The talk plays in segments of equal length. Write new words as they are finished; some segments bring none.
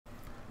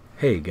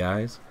Hey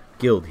guys,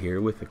 Guild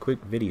here with a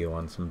quick video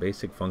on some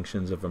basic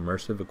functions of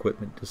Immersive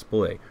Equipment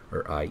Display,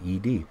 or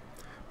IED.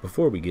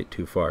 Before we get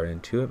too far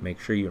into it, make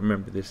sure you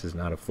remember this is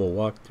not a full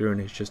walkthrough and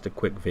it's just a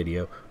quick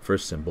video for a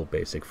simple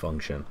basic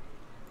function.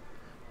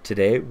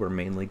 Today we're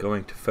mainly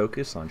going to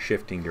focus on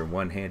shifting your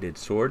one-handed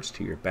swords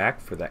to your back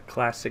for that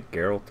classic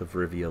Geralt of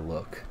Rivia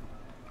look.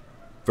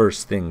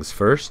 First things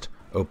first,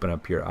 open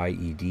up your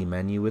IED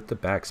menu with the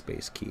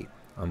backspace key.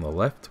 On the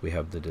left, we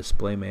have the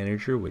Display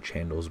Manager, which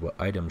handles what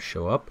items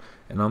show up,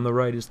 and on the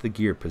right is the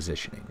Gear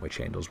Positioning, which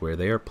handles where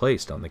they are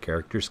placed on the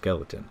character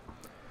skeleton.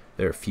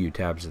 There are a few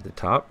tabs at the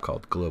top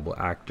called Global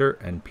Actor,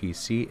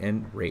 NPC,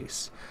 and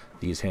Race.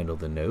 These handle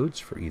the nodes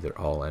for either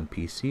all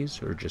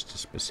NPCs or just a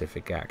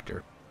specific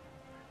actor.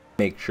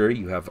 Make sure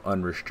you have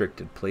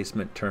Unrestricted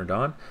Placement turned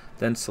on,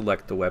 then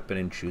select the weapon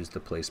and choose the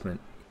placement.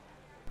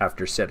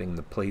 After setting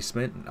the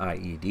placement in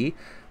IED,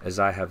 as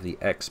I have the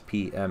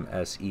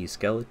XPMSE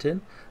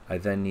skeleton, I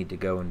then need to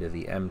go into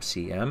the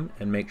MCM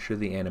and make sure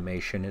the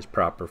animation is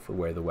proper for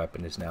where the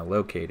weapon is now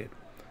located.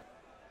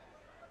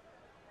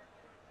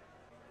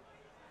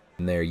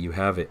 And there you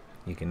have it.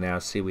 You can now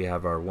see we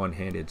have our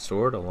one-handed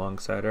sword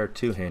alongside our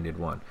two-handed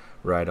one,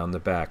 right on the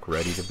back,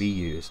 ready to be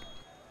used.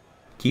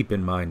 Keep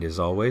in mind, as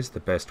always, the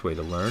best way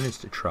to learn is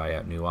to try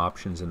out new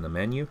options in the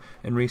menu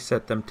and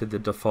reset them to the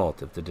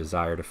default if the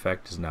desired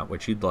effect is not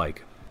what you'd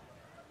like.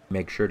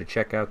 Make sure to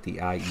check out the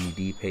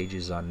IED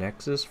pages on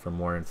Nexus for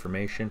more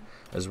information,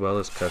 as well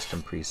as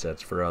custom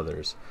presets for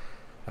others.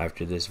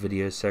 After this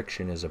video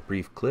section is a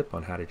brief clip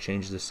on how to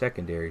change the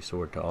secondary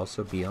sword to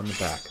also be on the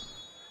back.